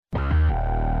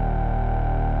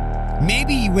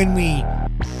maybe when we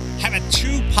have a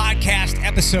 2-podcast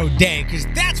episode day, because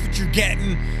that's what you're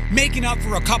getting, making up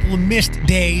for a couple of missed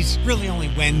days, really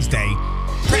only Wednesday.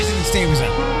 President's Day was a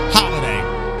holiday.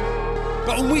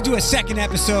 But when we do a second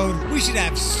episode, we should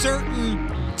have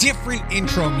certain different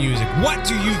intro music. What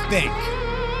do you think?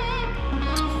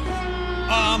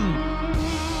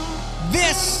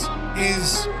 This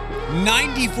is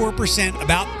 94%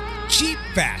 about Jeep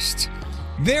Fest.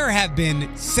 There have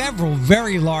been several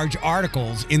very large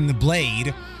articles in the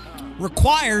Blade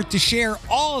required to share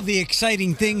all of the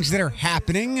exciting things that are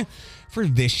happening for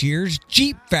this year's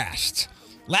Jeep Fest.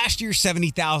 Last year,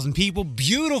 70,000 people,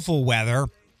 beautiful weather.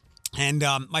 And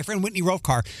my friend Whitney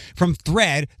Rovkar from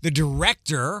Thread, the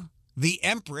director, the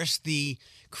Empress, the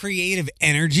creative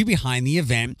energy behind the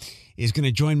event, is going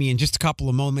to join me in just a couple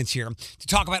of moments here to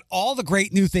talk about all the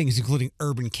great new things, including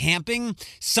urban camping,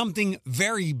 something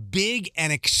very big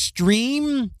and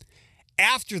extreme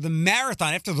after the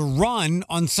marathon, after the run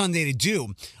on Sunday to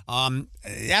do.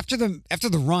 After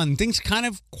the run, things kind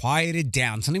of quieted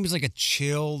down. Sunday was like a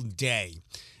chill day.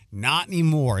 Not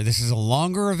anymore. This is a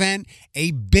longer event,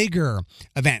 a bigger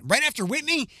event. Right after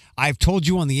Whitney, I've told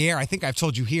you on the air, I think I've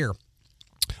told you here,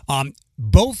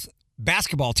 both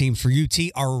basketball teams for UT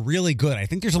are really good. I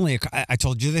think there's only, I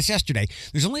told you this yesterday,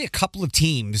 there's only a couple of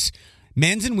teams,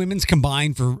 men's and women's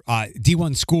combined for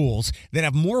D1 schools, that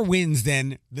have more wins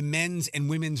than the men's and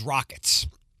women's Rockets.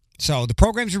 So the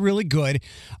programs are really good.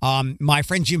 My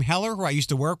friend Jim Heller, who I used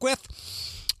to work with,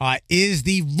 is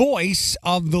the voice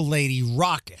of the Lady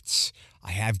Rockets. I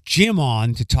have Jim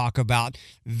on to talk about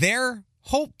their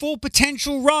hopeful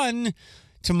potential run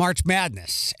to March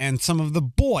Madness, and some of the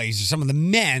boys, or some of the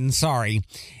men,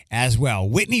 as well.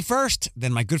 Whitney first,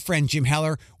 then my good friend Jim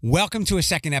Heller. Welcome to a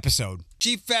second episode.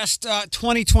 Jeep Fest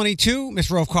 2022, Ms.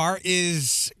 Rovkar,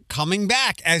 is coming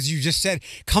back, as you just said,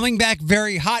 coming back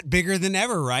very hot, bigger than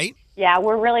ever, right? Yeah,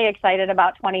 we're really excited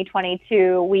about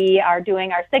 2022. We are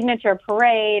doing our signature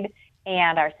parade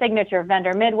and our signature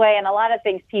vendor midway and a lot of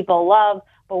things people love,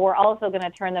 but we're also going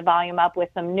to turn the volume up with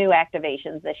some new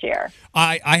activations this year.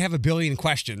 I have a billion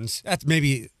questions. That's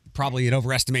probably an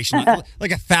overestimation,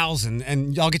 like 1,000,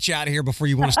 and I'll get you out of here before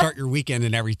you want to start your weekend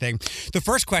and everything. The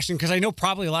first question, because I know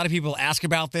probably a lot of people ask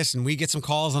about this, and we get some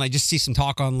calls, and I just see some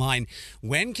talk online.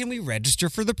 When can we register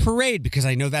for the parade? Because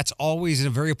I know that's always a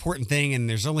very important thing, and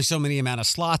there's only so many amount of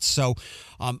slots. So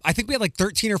I think we had like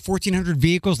 1,300 or 1,400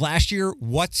 vehicles last year.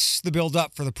 What's the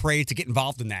build-up for the parade to get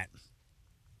involved in that?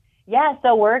 Yeah,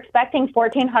 so we're expecting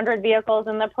 1,400 vehicles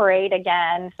in the parade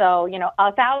again. So,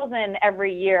 1,000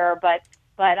 every year, but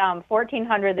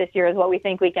 1,400 this year is what we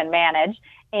think we can manage.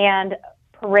 And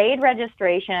parade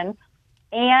registration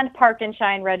and Park and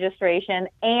Shine registration,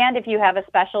 and if you have a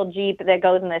special Jeep that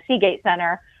goes in the Seagate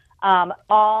Center,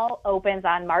 all opens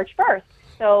on March 1st.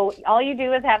 So all you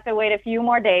do is have to wait a few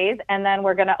more days, and then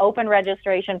we're going to open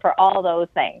registration for all those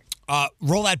things.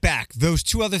 Roll that back. Those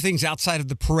two other things outside of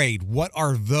the parade, what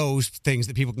are those things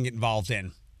that people can get involved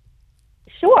in?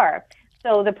 Sure.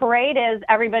 So the parade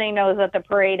everybody knows that the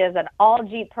parade is an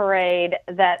all-Jeep parade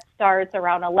that starts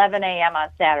around 11 a.m. on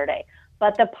Saturday.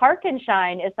 But the Park and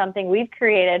Shine is something we've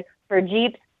created for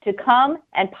Jeeps to come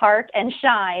and park and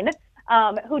shine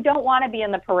who don't want to be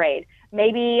in the parade.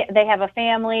 Maybe they have a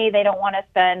family, they don't want to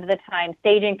spend the time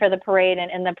staging for the parade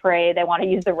and in the parade. They want to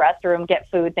use the restroom, get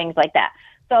food, things like that.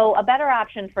 So a better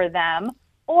option for them,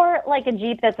 or like a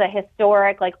Jeep that's a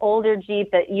historic, like older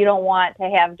Jeep that you don't want to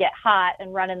have get hot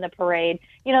and run in the parade.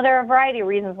 There are a variety of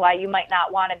reasons why you might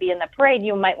not want to be in the parade.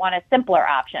 You might want a simpler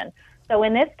option. So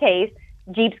in this case,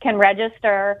 Jeeps can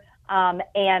register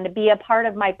and be a part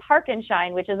of my Park and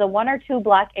Shine, which is a 1 or 2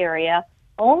 block area.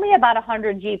 Only about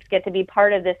 100 Jeeps get to be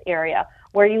part of this area,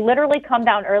 where you literally come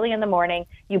down early in the morning,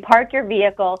 you park your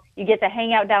vehicle, you get to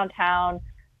hang out downtown,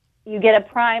 you get a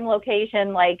prime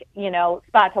location,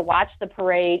 spot to watch the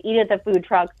parade, eat at the food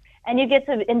trucks, and you get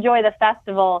to enjoy the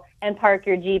festival and park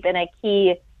your Jeep in a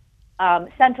key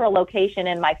central location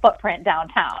in my footprint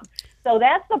downtown. So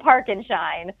that's the Park and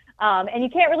Shine. And you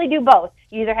can't really do both.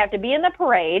 You either have to be in the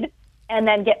parade and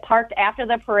then get parked after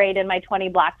the parade in my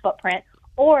 20-block footprint,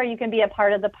 or you can be a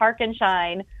part of the Park and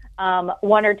Shine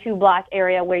 1 or 2 block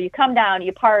area where you come down,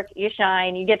 you park, you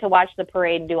shine, you get to watch the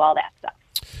parade and do all that stuff.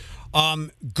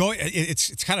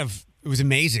 It was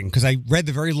amazing because I read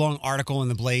the very long article in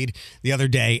the Blade the other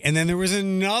day, and then there was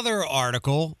another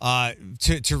article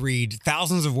to read,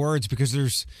 thousands of words, because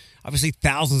there's obviously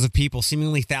thousands of people,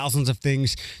 seemingly thousands of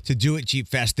things to do at Jeep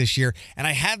Fest this year. And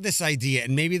I had this idea,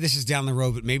 and maybe this is down the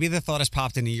road, but maybe the thought has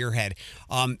popped into your head.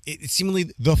 It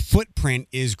seemingly the footprint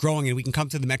is growing, and we can come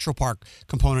to the Metro Park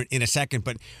component in a second,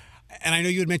 but And I know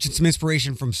you had mentioned some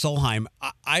inspiration from Solheim.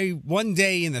 I one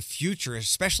day in the future,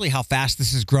 especially how fast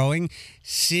this is growing,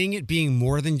 seeing it being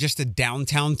more than just a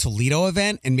downtown Toledo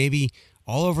event and maybe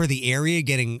all over the area,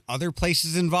 getting other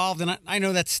places involved. And I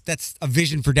know that's a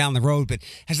vision for down the road, but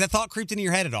has that thought creeped into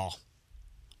your head at all?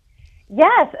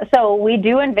 Yes, so we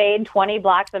do invade 20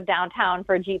 blocks of downtown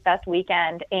for Jeep Fest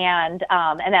weekend, and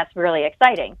that's really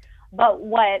exciting. But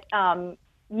what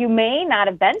you may not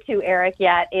have been to, Eric,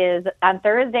 yet is on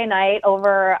Thursday night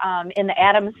over in the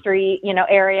Adams Street,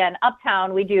 area in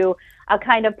Uptown, we do a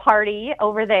kind of party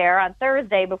over there on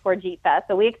Thursday before Jeep Fest.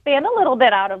 So we expand a little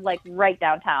bit out of like right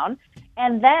downtown,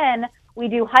 and then we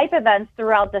do hype events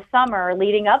throughout the summer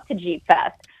leading up to Jeep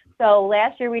Fest. So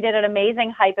last year we did an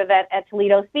amazing hype event at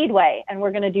Toledo Speedway, and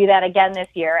we're going to do that again this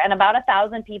year. And about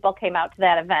 1,000 people came out to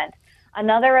that event.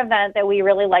 Another event that we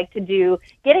really like to do,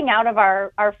 getting out of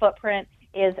our footprint,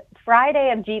 is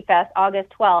Friday of Jeep Fest,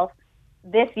 August 12th.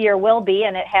 This year will be,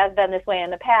 and it has been this way in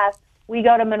the past, we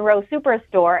go to Monroe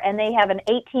Superstore, and they have an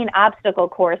 18 obstacle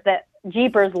course that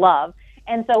Jeepers love.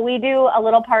 And so we do a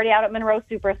little party out at Monroe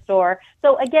Superstore.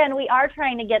 So again, we are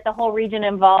trying to get the whole region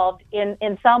involved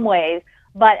in some ways.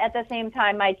 But at the same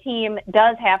time, my team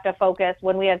does have to focus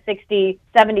when we have 60,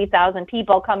 70,000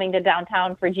 people coming to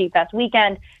downtown for Jeep Fest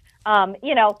weekend.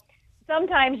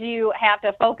 Sometimes you have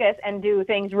to focus and do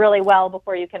things really well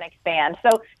before you can expand.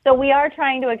 So we are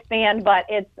trying to expand, but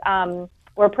it's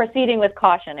we're proceeding with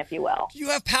caution, if you will. You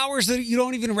have powers that you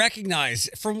don't even recognize.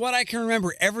 From what I can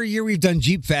remember, every year we've done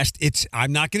Jeep Fest,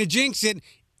 I'm not going to jinx it.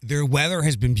 Their weather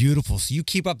has been beautiful, so you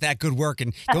keep up that good work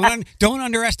and don't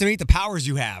underestimate the powers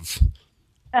you have.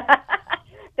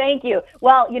 Thank you.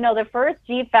 Well, the first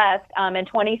Jeep Fest in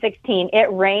 2016, it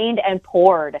rained and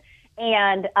poured.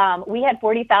 And we had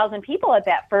 40,000 people at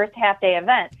that first half-day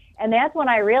event. And that's when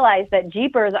I realized that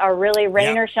Jeepers are really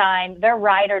rain or shine. They're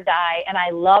ride or die, and I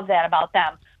love that about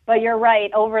them. But you're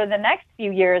right. Over the next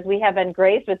few years, we have been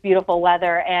graced with beautiful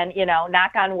weather. And,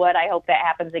 knock on wood, I hope that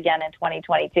happens again in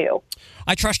 2022.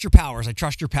 I trust your powers. I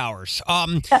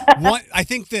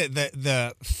think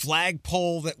the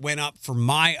flagpole that went up for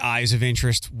my eyes of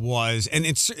interest was, and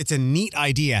it's a neat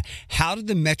idea. How did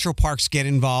the Metro Parks get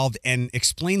involved, and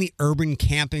explain the urban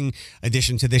camping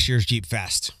addition to this year's Jeep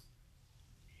Fest?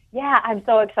 Yeah, I'm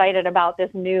so excited about this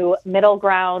new Middle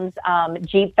Grounds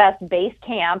Jeep Fest base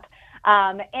camp.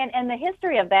 And the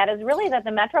history of that is really that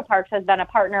the Metro Parks has been a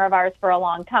partner of ours for a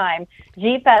long time.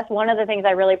 Jeep Fest, one of the things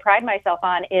I really pride myself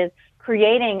on is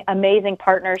creating amazing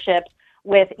partnerships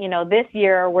with, this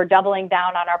year we're doubling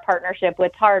down on our partnership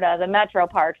with TARTA, the Metro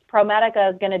Parks.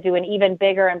 ProMedica is going to do an even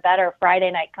bigger and better Friday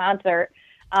night concert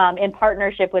in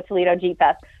partnership with Toledo Jeep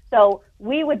Fest. So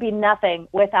we would be nothing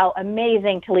without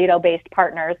amazing Toledo-based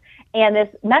partners. And this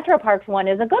Metro Parks one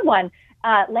is a good one.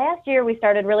 Last year, we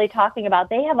started really talking about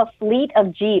they have a fleet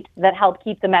of Jeeps that help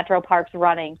keep the Metro Parks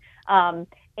running. And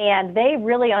they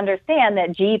really understand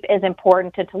that Jeep is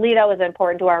important to Toledo, is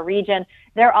important to our region.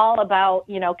 They're all about,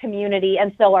 community,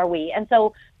 and so are we. And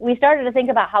so we started to think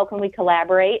about how can we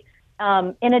collaborate.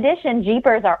 In addition,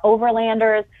 Jeepers are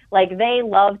overlanders. Like, they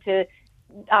love to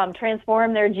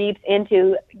transform their Jeeps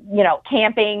into,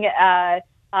 camping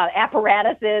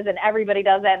apparatuses, and everybody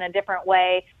does that in a different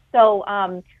way.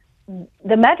 So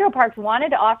the Metro Parks wanted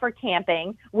to offer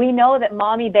camping. We know that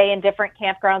Maumee Bay and different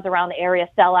campgrounds around the area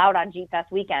sell out on Jeep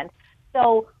Fest weekend.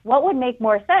 So what would make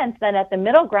more sense than at the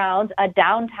Middle Grounds, a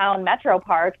downtown Metro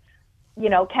Park,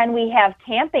 can we have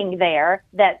camping there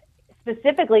that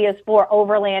specifically is for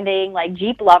overlanding, like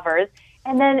Jeep lovers?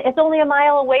 And then it's only a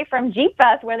mile away from Jeep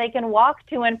Fest, where they can walk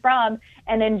to and from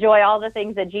and enjoy all the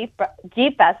things that Jeep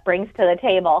Fest brings to the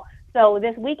table. So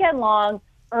this weekend long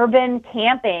urban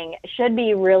camping should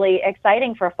be really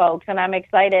exciting for folks, and I'm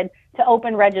excited to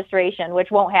open registration, which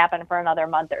won't happen for another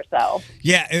month or so.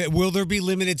 Yeah, will there be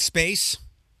limited space?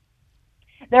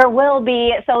 There will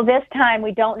be. So this time,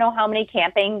 we don't know how many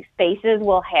camping spaces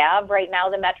we'll have. Right now,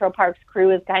 the Metro Parks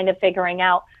crew is kind of figuring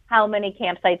out how many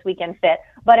campsites we can fit,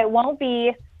 but it won't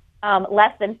be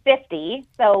less than 50.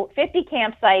 So 50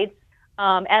 campsites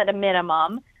at a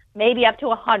minimum, maybe up to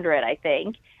 100, I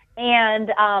think. And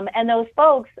those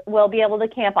folks will be able to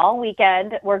camp all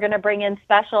weekend. We're going to bring in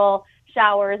special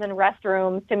showers and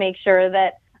restrooms to make sure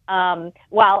that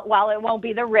while it won't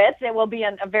be the Ritz, it will be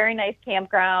a very nice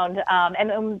campground.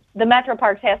 And the Metro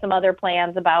Parks has some other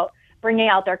plans about bringing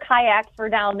out their kayaks for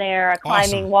down there, a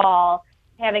climbing wall,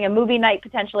 having a movie night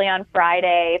potentially on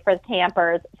Friday for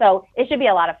campers. So it should be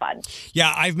a lot of fun.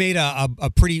 Yeah, I've made a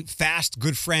pretty fast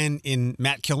good friend in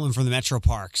Matt Killen from the Metro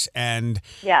Parks, and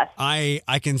yes,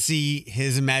 I can see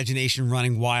his imagination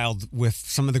running wild with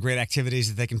some of the great activities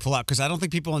that they can pull out, because I don't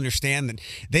think people understand that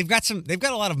they've got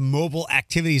a lot of mobile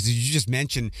activities that you just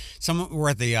mentioned. Some were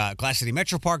at the Glass City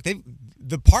Metro Park.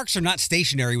 The parks are not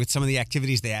stationary with some of the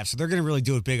activities they have, so they're going to really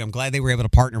do it big. I'm glad they were able to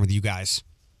partner with you guys.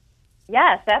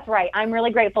 Yes, that's right. I'm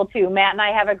really grateful too. Matt and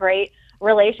I have a great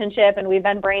relationship, and we've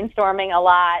been brainstorming a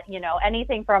lot,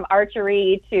 anything from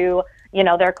archery to,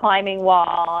 their climbing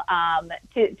wall,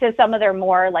 to some of their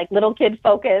more like little kid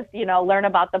focused, learn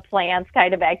about the plants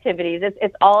kind of activities.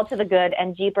 It's all to the good,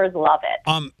 and Jeepers love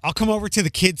it. I'll come over to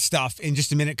the kids stuff in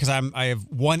just a minute, because I have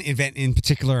one event in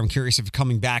particular I'm curious if it's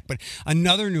coming back, but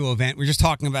another new event. We're just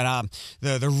talking about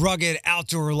the rugged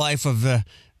outdoor life of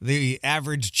the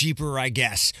average Jeeper, I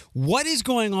guess. What is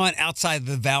going on outside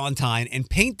the Valentine? And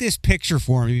paint this picture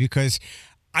for me, because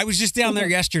I was just down there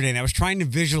yesterday and I was trying to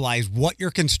visualize what you're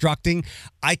constructing.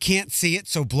 I can't see it,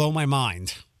 so blow my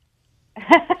mind.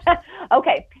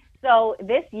 Okay, so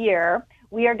this year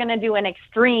we are going to do an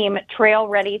extreme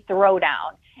trail-ready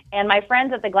throwdown. And my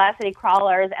friends at the Glass City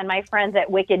Crawlers and my friends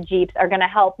at Wicked Jeeps are going to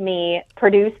help me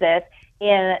produce this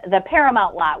in the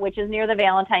Paramount lot, which is near the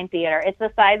Valentine Theater. It's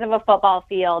the size of a football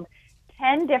field.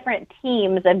 10 different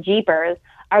teams of Jeepers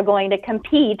are going to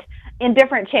compete in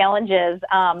different challenges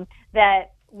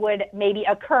that would maybe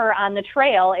occur on the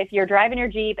trail. If you're driving your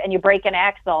Jeep and you break an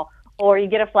axle or you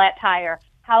get a flat tire,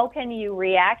 how can you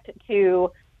react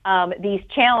to these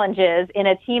challenges in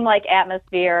a team-like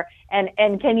atmosphere,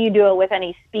 and can you do it with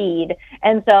any speed?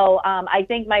 And so I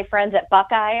think my friends at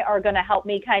Buckeye are going to help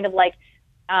me kind of like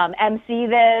MC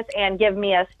this and give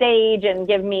me a stage and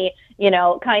give me,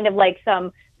 kind of like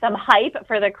some hype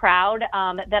for the crowd,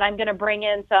 that I'm going to bring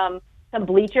in some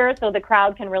bleachers so the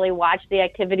crowd can really watch the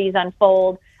activities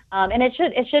unfold. And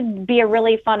it should be a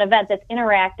really fun event that's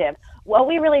interactive. What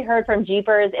we really heard from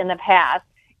Jeepers in the past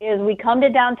is we come to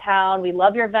downtown, we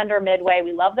love your vendor midway,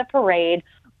 we love the parade,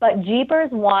 but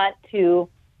Jeepers want to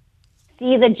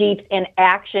see the Jeeps in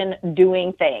action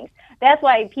doing things. That's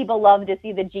why people love to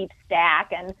see the Jeep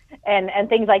stack and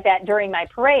things like that during my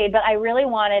parade. But I really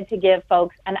wanted to give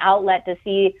folks an outlet to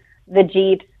see the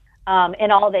Jeeps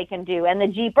and all they can do, and the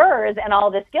Jeepers and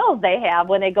all the skills they have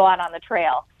when they go out on the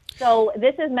trail. So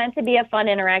this is meant to be a fun,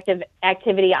 interactive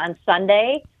activity on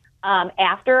Sunday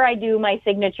after I do my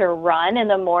signature run in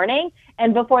the morning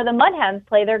and before the Mud Hens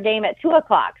play their game at 2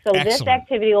 o'clock. So Excellent. This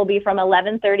activity will be from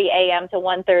 11:30 a.m. to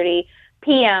 1:30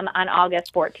 p.m. on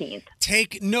August 14th.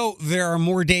 Take note, there are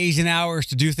more days and hours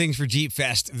to do things for Jeep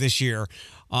Fest this year,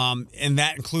 and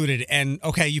that included. And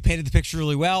okay, you painted the picture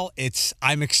really well.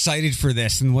 I'm excited for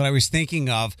this, and what I was thinking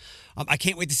of, I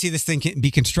can't wait to see this thing be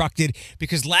constructed,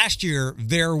 because last year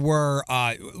there were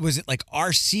was it like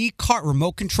RC car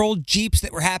remote controlled Jeeps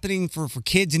that were happening for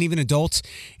kids and even adults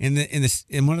in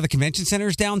one of the convention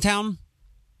centers downtown.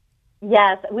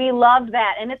 Yes, we loved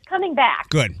that, and it's coming back.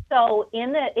 Good. So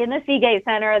in the Seagate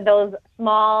Center, those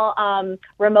small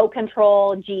remote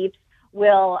control Jeeps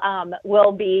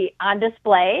will be on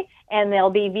display, and there'll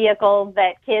be vehicles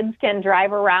that kids can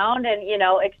drive around and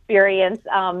experience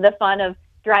the fun of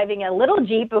driving a little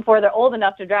Jeep before they're old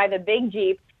enough to drive a big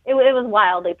Jeep. It was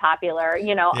wildly popular.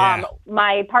 Yeah.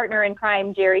 My partner in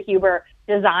crime, Jerry Huber,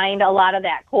 designed a lot of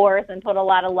that course and put a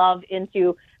lot of love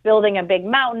into building a big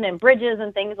mountain and bridges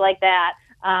and things like that.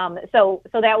 So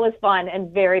that was fun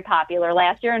and very popular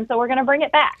last year, and so we're going to bring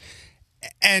it back.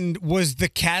 And was the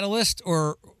catalyst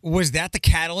the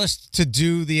catalyst to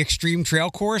do the extreme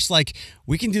trail course? Like,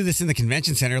 we can do this in the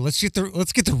convention center. Let's get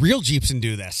the real Jeeps and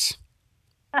do this.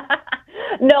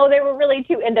 No, they were really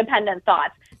two independent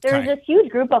thoughts. There's this huge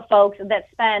group of folks that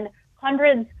spend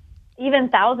hundreds, even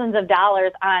thousands of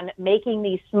dollars on making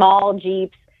these small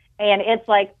Jeeps. And it's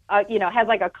like, has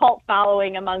like a cult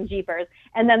following among Jeepers.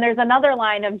 And then there's another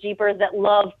line of Jeepers that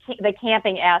love the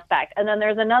camping aspect. And then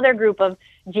there's another group of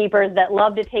Jeepers that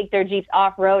love to take their Jeeps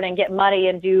off-road and get muddy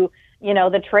and do,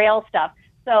 the trail stuff.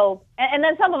 So, and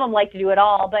then some of them like to do it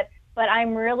all. But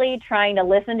I'm really trying to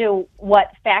listen to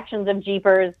what factions of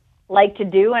Jeepers like to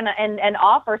do and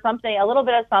offer something, a little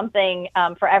bit of something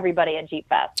for everybody at Jeep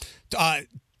Fest.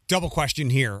 Double question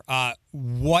here.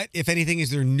 What, if anything, is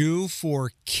there new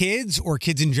for kids or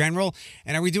kids in general?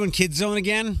 And are we doing Kids Zone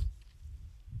again?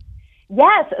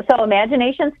 Yes. So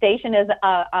Imagination Station is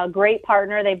a great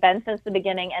partner. They've been since the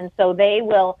beginning. And so they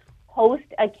will host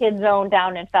a Kids Zone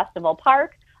down in Festival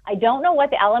Park. I don't know what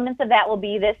the elements of that will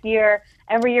be this year.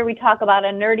 Every year we talk about a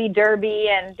nerdy derby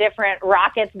and different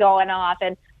rockets going off.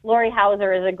 And Lori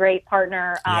Hauser is a great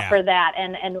partner Yeah. for that,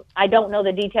 and I don't know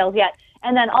the details yet.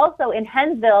 And then also in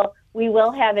Hensville, we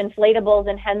will have inflatables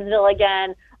in Hensville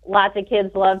again. Lots of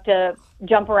kids love to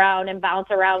jump around and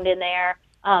bounce around in there.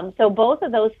 So both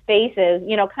of those spaces,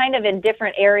 kind of in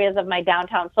different areas of my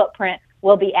downtown footprint,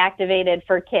 will be activated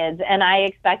for kids. And I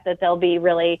expect that they'll be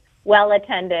really well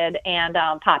attended and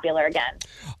popular again.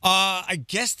 I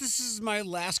guess this is my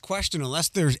last question, unless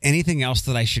there's anything else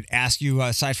that I should ask you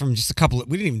aside from just a couple.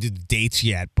 We didn't even do the dates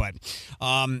yet, but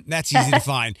that's easy to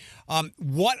find.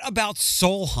 What about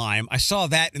Solheim? I saw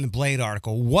that in the Blade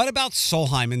article. What about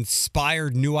Solheim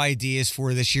inspired new ideas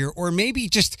for this year, or maybe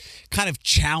just kind of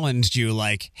challenged you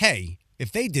like, hey,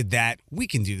 if they did that, we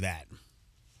can do that?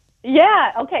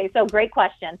 Yeah. Okay. So great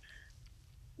question.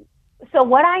 So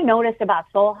what I noticed about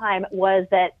Solheim was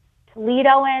that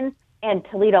Toledoans and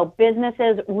Toledo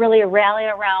businesses really rallied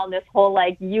around this whole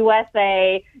like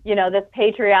USA, this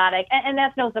patriotic, and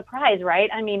that's no surprise, right?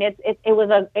 I mean, it's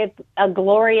a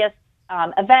glorious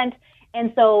event,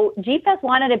 and so Jeep Fest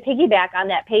wanted to piggyback on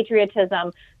that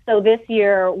patriotism. So this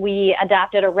year we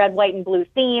adopted a red, white, and blue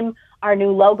theme. Our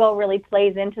new logo really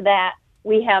plays into that.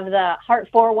 We have the Heart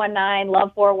 419,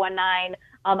 Love 419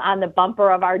 on the bumper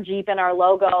of our Jeep and our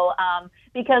logo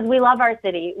because we love our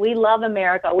city. We love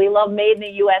America. We love Made in the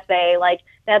USA. Like,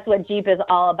 that's what Jeep is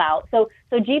all about. So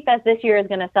Jeep Fest this year is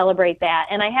going to celebrate that.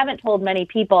 And I haven't told many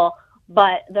people,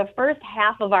 but the first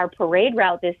half of our parade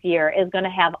route this year is going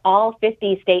to have all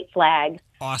 50 state flags.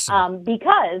 Awesome.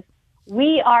 Because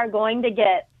we are going to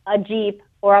get a Jeep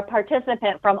or a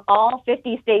participant from all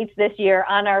 50 states this year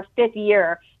on our 5th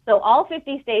year. So all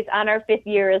 50 states on our 5th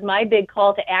year is my big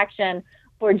call to action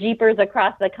for Jeepers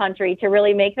across the country to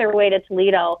really make their way to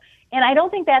Toledo. And I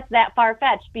don't think that's that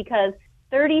far-fetched because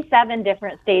 37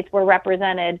 different states were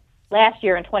represented last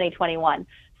year in 2021.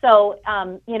 So,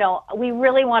 we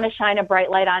really want to shine a bright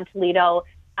light on Toledo.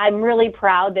 I'm really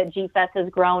proud that Jeep Fest has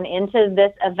grown into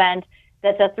this event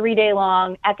that's a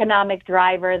 3-day-long economic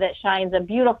driver that shines a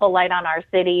beautiful light on our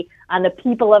city, on the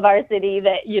people of our city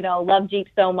that, love Jeep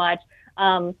so much.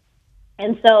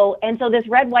 And so this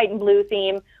red, white, and blue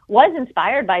theme was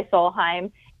inspired by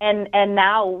Solheim, and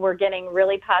now we're getting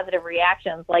really positive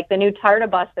reactions. Like the new Tarta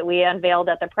bus that we unveiled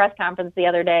at the press conference the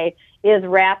other day is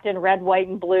wrapped in red, white,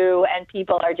 and blue, and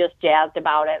people are just jazzed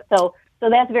about it. So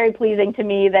that's very pleasing to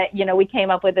me that, we came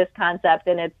up with this concept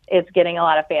and it's getting a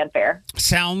lot of fanfare.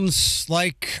 Sounds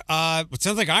like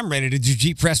I'm ready to do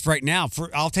Jeep Fest right now.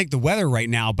 I'll take the weather right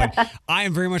now, but I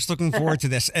am very much looking forward to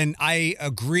this. And I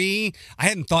agree. I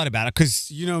hadn't thought about it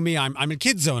because you know me, I'm in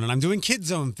Kid Zone and I'm doing Kid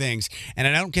Zone things, and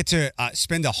I don't get to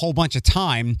spend a whole bunch of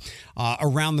time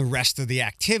around the rest of the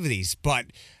activities, but.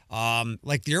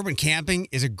 Like the urban camping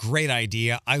is a great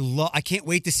idea. I can't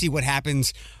wait to see what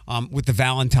happens with the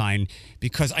Valentine,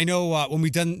 because I know when we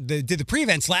did the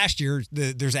pre-events last year,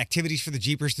 there's activities for the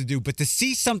Jeepers to do, but to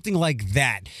see something like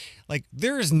that, like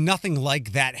there is nothing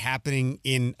like that happening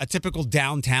in a typical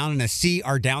downtown, and to see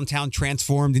our downtown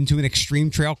transformed into an extreme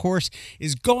trail course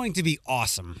is going to be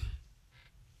awesome.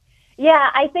 Yeah,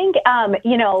 I think,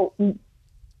 in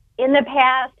the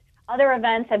past, other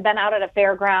events have been out at a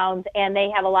fairgrounds and they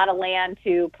have a lot of land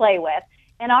to play with.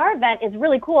 And our event is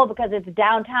really cool because it's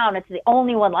downtown. It's the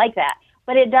only one like that.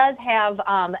 But it does have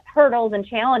hurdles and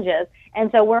challenges. And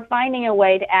so we're finding a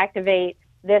way to activate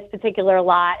this particular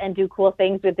lot and do cool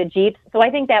things with the Jeeps. So I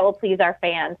think that will please our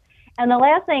fans. And the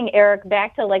last thing, Eric,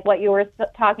 back to like what you were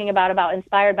talking about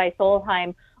inspired by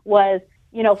Solheim was,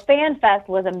 Fan Fest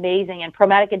was amazing and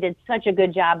ProMedica did such a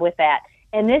good job with that.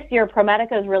 And this year,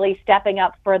 ProMedica is really stepping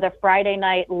up for the Friday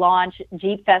night launch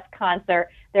Jeep Fest concert.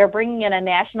 They're bringing in a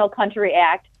national country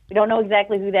act. We don't know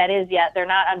exactly who that is yet. They're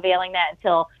not unveiling that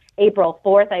until April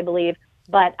 4th, I believe.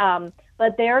 But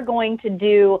they're going to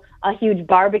do a huge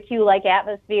barbecue-like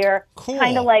atmosphere, cool.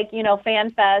 Kind of like,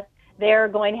 Fan Fest. They're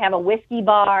going to have a whiskey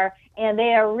bar, and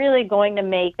they are really going to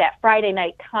make that Friday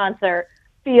night concert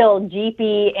feel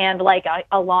Jeepy and like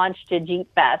a launch to Jeep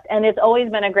Fest. And it's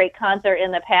always been a great concert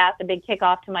in the past, a big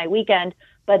kickoff to my weekend.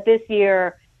 But this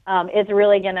year, it's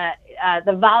really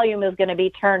the volume is going to be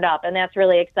turned up, and that's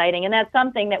really exciting. And that's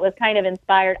something that was kind of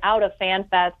inspired out of Fan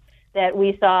Fest that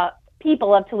we saw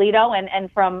people of Toledo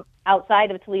and from outside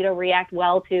of Toledo react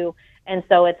well to. And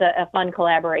so it's a fun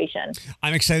collaboration.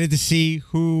 I'm excited to see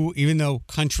who, even though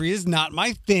country is not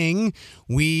my thing,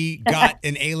 we got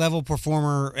an A-level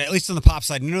performer, at least on the pop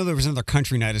side. I know there was another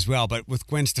country night as well, but with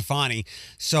Gwen Stefani.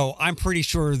 So I'm pretty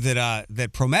sure that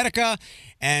ProMedica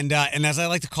and as I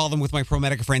like to call them with my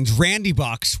ProMedica friends, Randy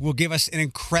Bucks, will give us an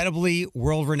incredibly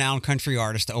world-renowned country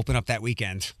artist to open up that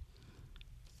weekend.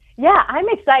 Yeah, I'm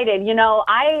excited.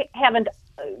 I haven't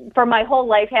for my whole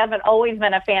life, haven't always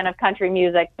been a fan of country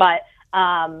music, but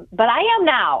I am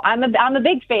now. I'm a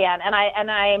big fan, and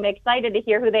I am excited to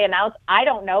hear who they announce. I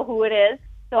don't know who it is,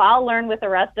 so I'll learn with the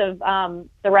rest of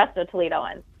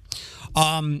Toledoans.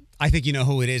 I think you know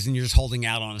who it is, and you're just holding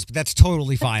out on us, but that's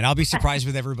totally fine. I'll be surprised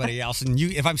with everybody else. And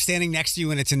if I'm standing next to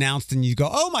you and it's announced and you go,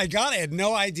 "Oh my God, I had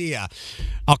no idea,"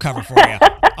 I'll cover for you.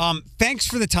 Thanks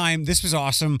for the time. This was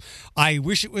awesome. I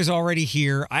wish it was already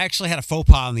here. I actually had a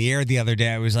faux pas on the air the other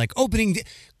day. I was like, opening day,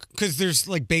 because there's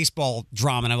like baseball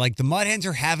drama, and I'm like, the Mud Hens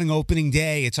are having opening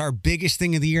day. It's our biggest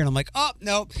thing of the year. And I'm like, oh,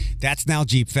 no, that's now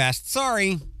Jeep Fest.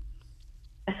 Sorry.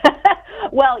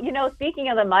 Well, speaking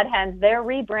of the Mud Hens, they're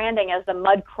rebranding as the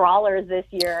Mud Crawlers this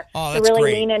year to really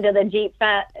great. lean into the Jeep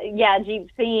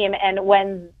theme. And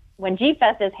when Jeep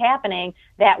Fest is happening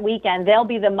that weekend, they'll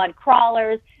be the Mud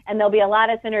Crawlers, and there'll be a lot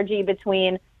of synergy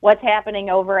between what's happening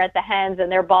over at the Hens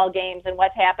and their ball games and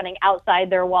what's happening outside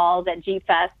their walls at Jeep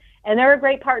Fest. And they're a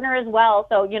great partner as well.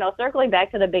 So, circling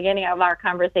back to the beginning of our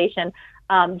conversation,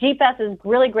 Jeep Fest is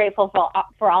really grateful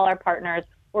for all our partners.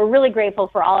 We're really grateful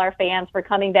for all our fans for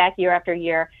coming back year after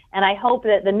year. And I hope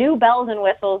that the new bells and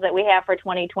whistles that we have for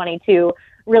 2022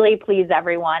 really please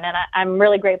everyone. And I'm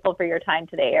really grateful for your time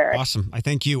today, Eric. Awesome. I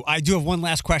thank you. I do have one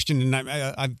last question, and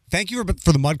I thank you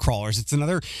for the Mud Crawlers. It's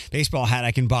another baseball hat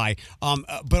I can buy.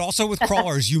 But also with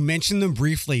crawlers, you mentioned them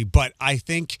briefly, but I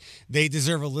think they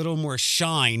deserve a little more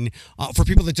shine for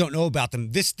people that don't know about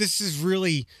them. This is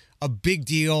really a big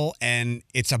deal, and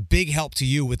it's a big help to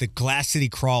you with the Glass City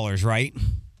Crawlers, right?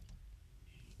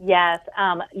 Yes.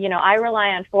 I rely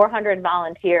on 400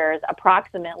 volunteers,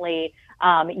 approximately,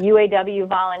 UAW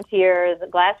volunteers,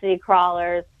 Glass City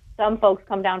Crawlers. Some folks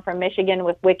come down from Michigan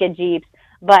with Wicked Jeeps.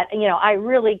 But, I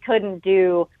really couldn't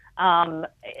do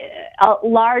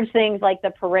large things like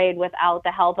the parade without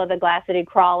the help of the Glass City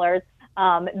Crawlers.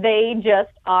 They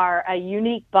just are a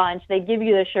unique bunch. They give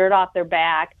you the shirt off their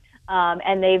back.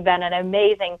 And they've been an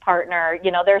amazing partner.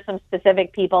 There's some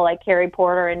specific people like Carrie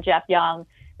Porter and Jeff Young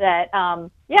that,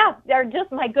 they're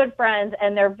just my good friends,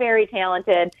 and they're very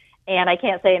talented. And I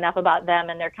can't say enough about them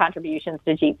and their contributions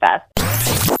to Jeep Fest.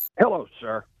 Hello,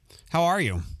 sir. How are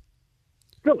you?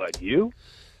 Good. You?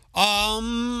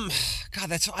 God,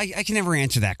 I can never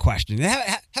answer that question.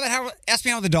 Ask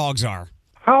me how the dogs are.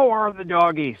 How are the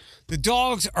doggies? The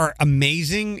dogs are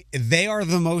amazing. They are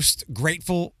the most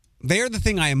grateful. They are the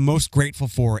thing I am most grateful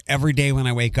for every day when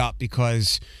I wake up,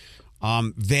 because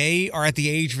they are at the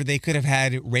age where they could have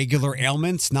had regular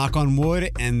ailments, knock on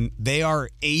wood, and they are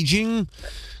aging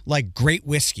like great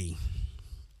whiskey.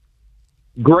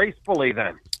 Gracefully,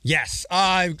 then. Yes.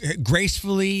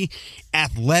 Gracefully,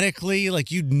 athletically,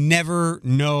 like you'd never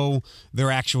know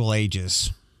their actual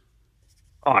ages.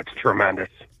 Oh, it's tremendous.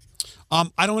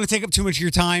 I don't want to take up too much of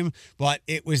your time, but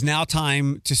it was now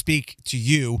time to speak to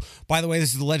you. By the way,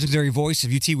 this is the legendary voice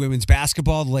of UT women's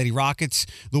basketball, the Lady Rockets,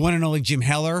 the one and only Jim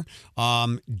Heller,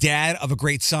 dad of a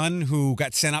great son who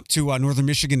got sent up to Northern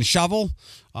Michigan to shovel,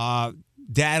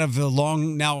 dad of the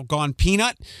long now gone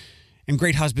Peanut, and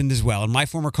great husband as well, and my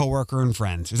former coworker and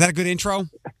friend. Is that a good intro?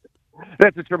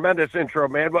 That's a tremendous intro,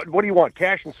 man. What do you want,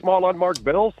 cash and small unmarked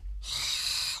bills?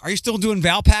 Are you still doing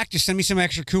Valpak? Just send me some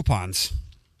extra coupons.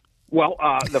 Well,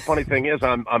 the funny thing is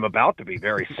I'm about to be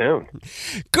very soon.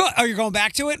 Good. Oh, you're going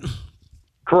back to it?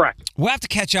 Correct. We'll have to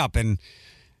catch up and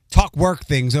talk work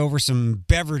things over some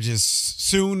beverages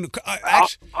soon.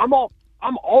 I'm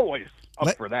always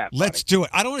up for that. Let's do it.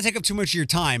 I don't want to take up too much of your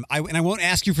time. I won't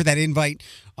ask you for that invite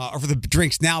or for the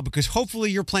drinks now, because hopefully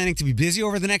you're planning to be busy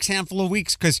over the next handful of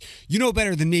weeks, because you know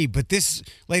better than me, but this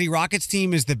Lady Rockets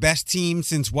team is the best team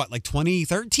since, what, like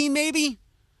 2013 maybe?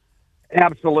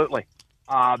 Absolutely.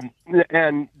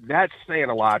 And that's saying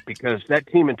a lot, because that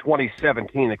team in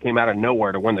 2017 that came out of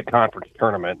nowhere to win the conference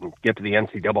tournament and get to the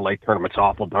NCAA tournament's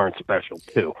awful darn special,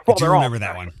 too. Well, I do remember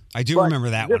that one. I do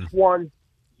remember that one. This one,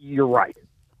 you're right.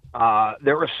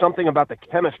 There was something about the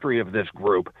chemistry of this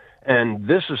group, and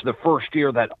this is the first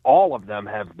year that all of them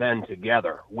have been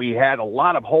together. We had a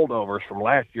lot of holdovers from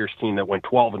last year's team that went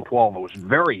 12-12. It was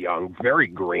very young, very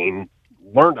green,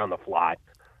 learned on the fly.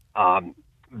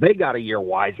 They got a year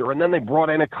wiser, and then they brought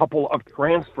in a couple of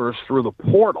transfers through the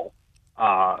portal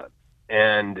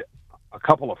and a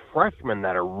couple of freshmen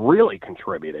that are really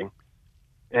contributing,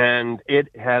 and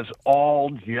it has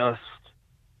all just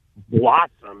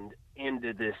blossomed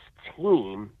into this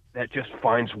team that just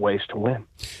finds ways to win.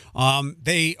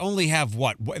 They only have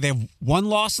they have one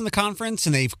loss in the conference,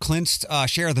 and they've clinched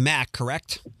share of the MAC,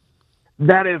 correct?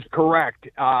 That is correct.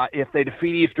 If they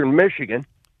defeat Eastern Michigan,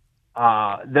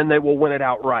 then they will win it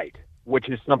outright. which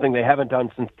is something they haven't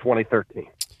done since 2013.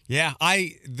 Yeah,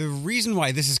 the reason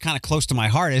why this is kind of close to my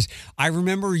heart is I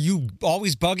remember you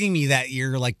always bugging me that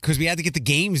year, like, because we had to get the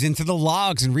games into the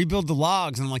logs and rebuild the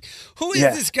logs. And I'm like, who is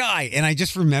this guy? And I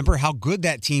just remember how good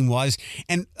that team was.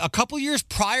 And a couple years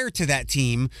prior to that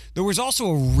team, there was also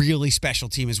a really special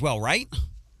team as well, right?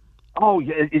 Oh,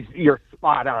 yeah, you're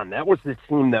spot on. That was the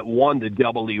team that won the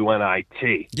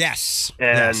WNIT. Yes.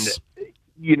 And, yes.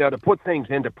 To put things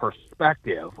into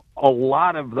perspective, a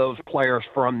lot of those players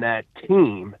from that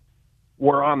team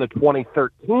were on the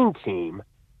 2013 team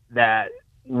that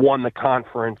won the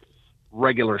conference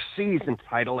regular season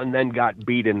title and then got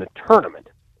beat in the tournament,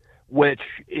 which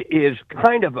is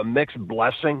kind of a mixed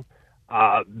blessing.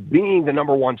 Being the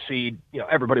number one seed,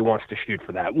 everybody wants to shoot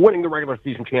for that. Winning the regular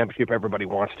season championship, everybody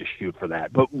wants to shoot for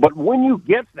that. But when you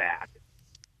get that,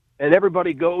 and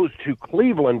everybody goes to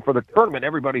Cleveland for the tournament,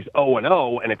 everybody's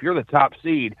 0-0, and if you're the top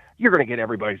seed, you're going to get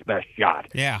everybody's best shot.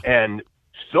 Yeah. And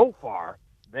so far,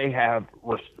 they have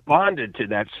responded to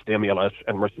that stimulus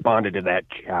and responded to that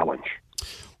challenge.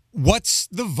 What's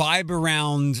the vibe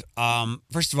around,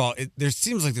 first of all, there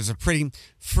seems like there's a pretty,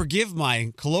 forgive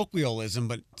my colloquialism,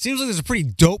 but it seems like there's a pretty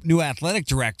dope new athletic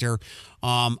director,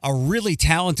 a really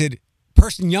talented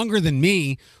person younger than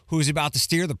me who's about to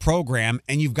steer the program,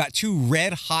 and you've got two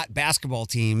red-hot basketball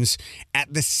teams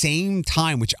at the same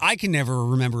time, which I can never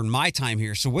remember in my time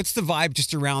here. So what's the vibe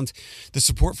just around the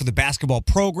support for the basketball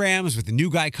programs with the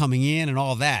new guy coming in and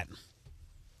all that?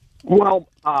 Well,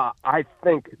 I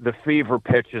think the fever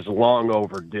pitch is long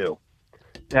overdue.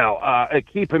 Now,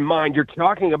 keep in mind, you're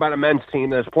talking about a men's team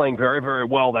that is playing very, very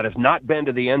well that has not been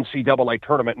to the NCAA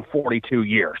tournament in 42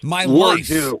 years. My life.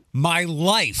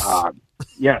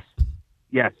 Yes.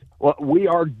 Well, we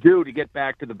are due to get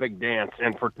back to the big dance.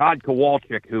 And for Todd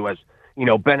Kowalczyk, who has,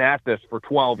 been at this for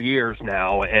 12 years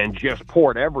now and just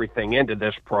poured everything into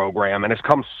this program and has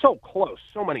come so close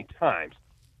so many times,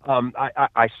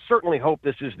 I certainly hope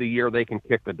this is the year they can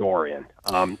kick the door in.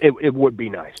 It would be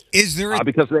nice. Is there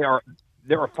because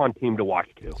they're a fun team to watch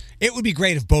too. It would be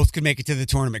great if both could make it to the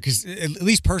tournament because, at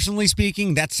least personally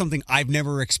speaking, that's something I've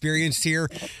never experienced here.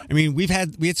 I mean, we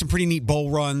had some pretty neat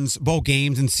bowl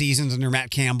games and seasons under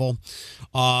Matt Campbell.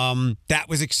 That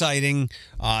was exciting.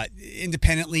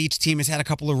 Independently, each team has had a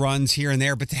couple of runs here and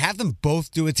there, but to have them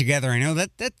both do it together, I know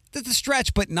that's a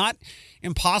stretch, but not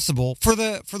impossible for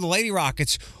the Lady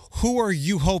Rockets. Who are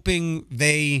you hoping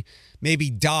they maybe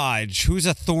dodge? Who's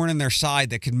a thorn in their side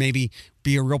that could maybe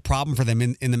be a real problem for them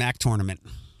in the MAC tournament?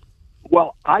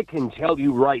 Well, I can tell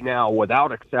you right now,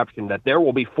 without exception, that there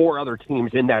will be 4 other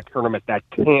teams in that tournament that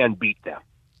can beat them,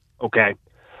 okay?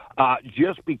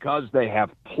 Just because they have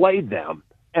played them,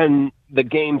 and the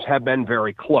games have been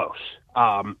very close.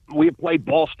 We have played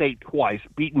Ball State twice,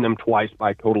 beaten them twice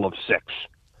by a total of 6.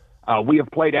 We have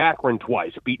played Akron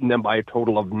twice, beaten them by a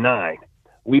total of 9.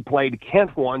 We played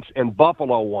Kent once and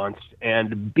Buffalo once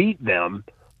and beat them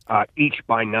each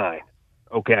by 9,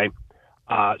 okay?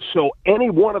 So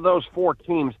any one of those 4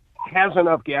 teams has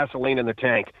enough gasoline in the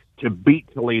tank to beat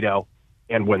Toledo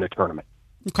and win the tournament.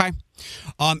 Okay.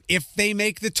 If they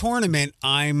make the tournament,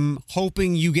 I'm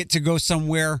hoping you get to go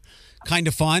somewhere kind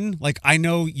of fun. Like, I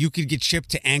know you could get shipped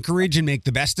to Anchorage and make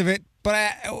the best of it,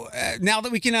 but now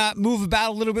that we can move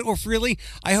about a little bit more freely,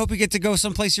 I hope you get to go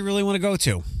someplace you really want to go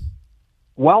to.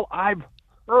 Well, I've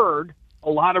heard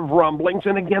a lot of rumblings,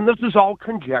 and again, this is all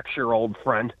conjecture, old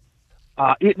friend.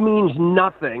 It means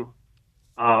nothing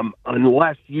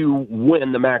unless you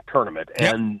win the MAC tournament.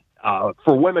 Yep. And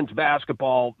for women's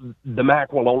basketball, the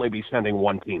MAC will only be sending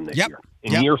 1 team this year.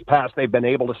 In years past, they've been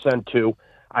able to send 2.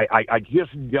 I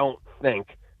just don't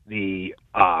think the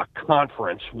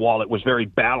conference, while it was very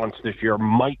balanced this year,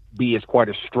 might be quite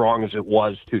as strong as it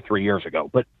was 2-3 years ago.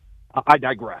 But I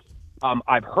digress.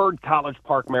 I've heard College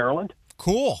Park, Maryland.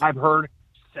 Cool. I've heard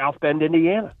South Bend,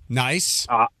 Indiana. Nice.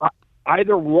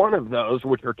 Either one of those,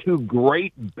 which are 2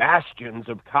 great bastions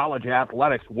of college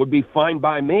athletics, would be fine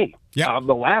by me. Yep.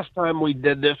 The last time we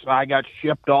did this, I got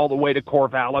shipped all the way to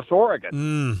Corvallis,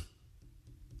 Oregon.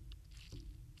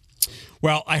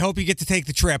 Well, I hope you get to take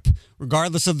the trip,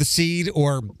 regardless of the seed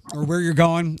or where you're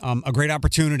going. A great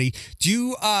opportunity. Do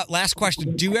you? Last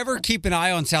question. Do you ever keep an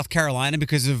eye on South Carolina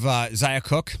because of Zia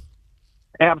Cook?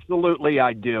 Absolutely,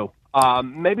 I do.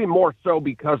 Maybe more so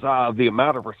because of the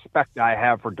amount of respect I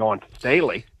have for Dawn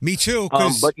Staley. Me too.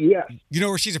 But yes, you know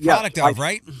where she's a product of,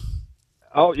 right?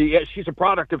 Oh, yeah, she's a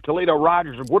product of Toledo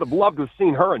Rogers. I would have loved to have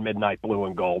seen her in Midnight Blue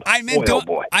and Gold. I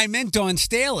meant Dawn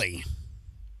Staley.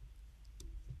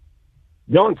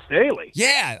 Dawn Staley.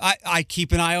 Yeah, I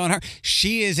keep an eye on her.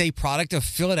 She is a product of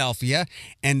Philadelphia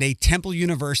and a Temple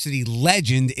University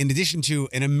legend, in addition to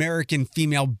an American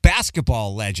female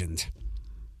basketball legend.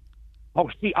 Oh,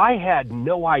 see, I had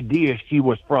no idea she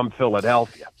was from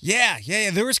Philadelphia. Yeah.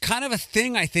 There was kind of a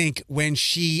thing, I think, when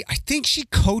she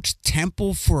coached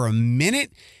Temple for a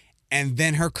minute, and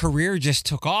then her career just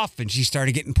took off and she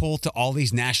started getting pulled to all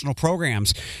these national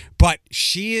programs. But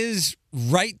she is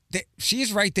right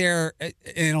there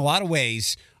in a lot of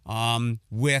ways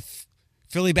with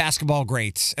Philly basketball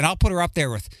greats. And I'll put her up there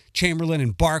with Chamberlain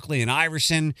and Barkley and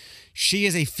Iverson. She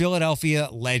is a Philadelphia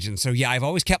legend. So, yeah, I've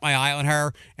always kept my eye on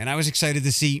her, and I was excited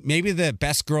to see maybe the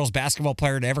best girls basketball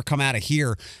player to ever come out of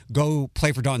here go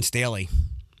play for Dawn Staley.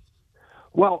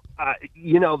 Well,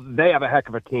 they have a heck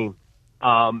of a team.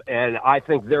 And I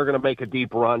think they're going to make a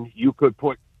deep run. You could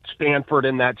put Stanford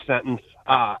in that sentence,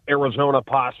 Arizona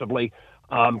possibly,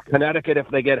 Connecticut if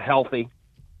they get healthy,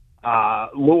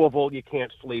 Louisville you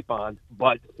can't sleep on,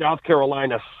 but South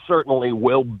Carolina certainly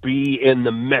will be in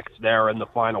the mix there in the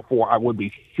Final Four. I would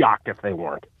be shocked if they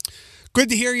weren't. Good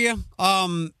to hear you.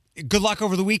 Good luck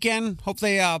over the weekend. Hope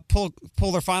they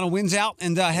pull their final wins out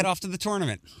and head off to the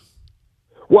tournament.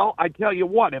 Well, I tell you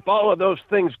what, if all of those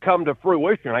things come to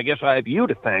fruition, I guess I have you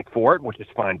to thank for it, which is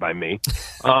fine by me.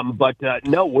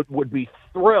 Would be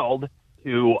thrilled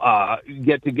to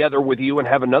get together with you and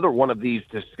have another one of these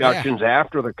discussions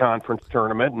after the conference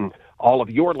tournament, and all of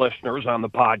your listeners on the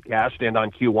podcast and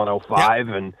on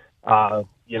Q105,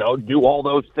 and do all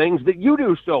those things that you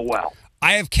do so well.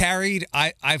 I've tried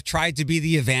to be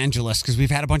the evangelist because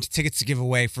we've had a bunch of tickets to give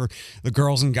away for the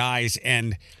girls and guys,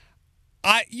 and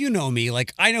you know me,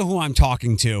 like I know who I'm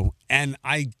talking to, and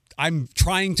I'm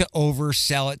trying to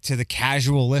oversell it to the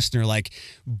casual listener. Like,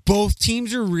 both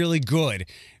teams are really good.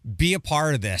 Be a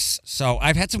part of this. So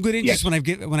I've had some good interest when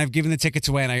I've given the tickets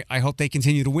away, and I hope they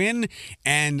continue to win.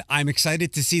 And I'm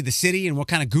excited to see the city and what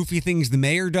kind of goofy things the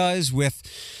mayor does with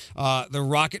the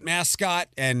Rocket mascot,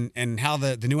 and how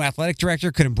the new athletic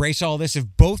director could embrace all this. If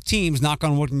both teams, knock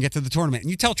on wood, can get to the tournament, and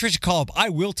you tell Tricia Cullop, I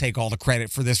will take all the credit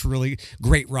for this really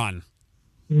great run.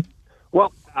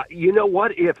 Well, you know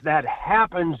what? If that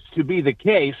happens to be the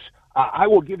case, I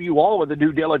will give you all of the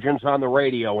due diligence on the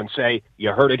radio and say,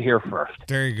 you heard it here first.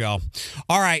 There you go.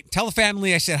 All right. Tell the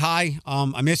family I said hi.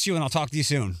 I miss you, and I'll talk to you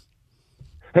soon.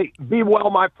 Hey, be well,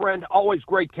 my friend. Always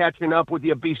great catching up with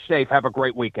you. Be safe. Have a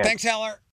great weekend. Thanks, Heller.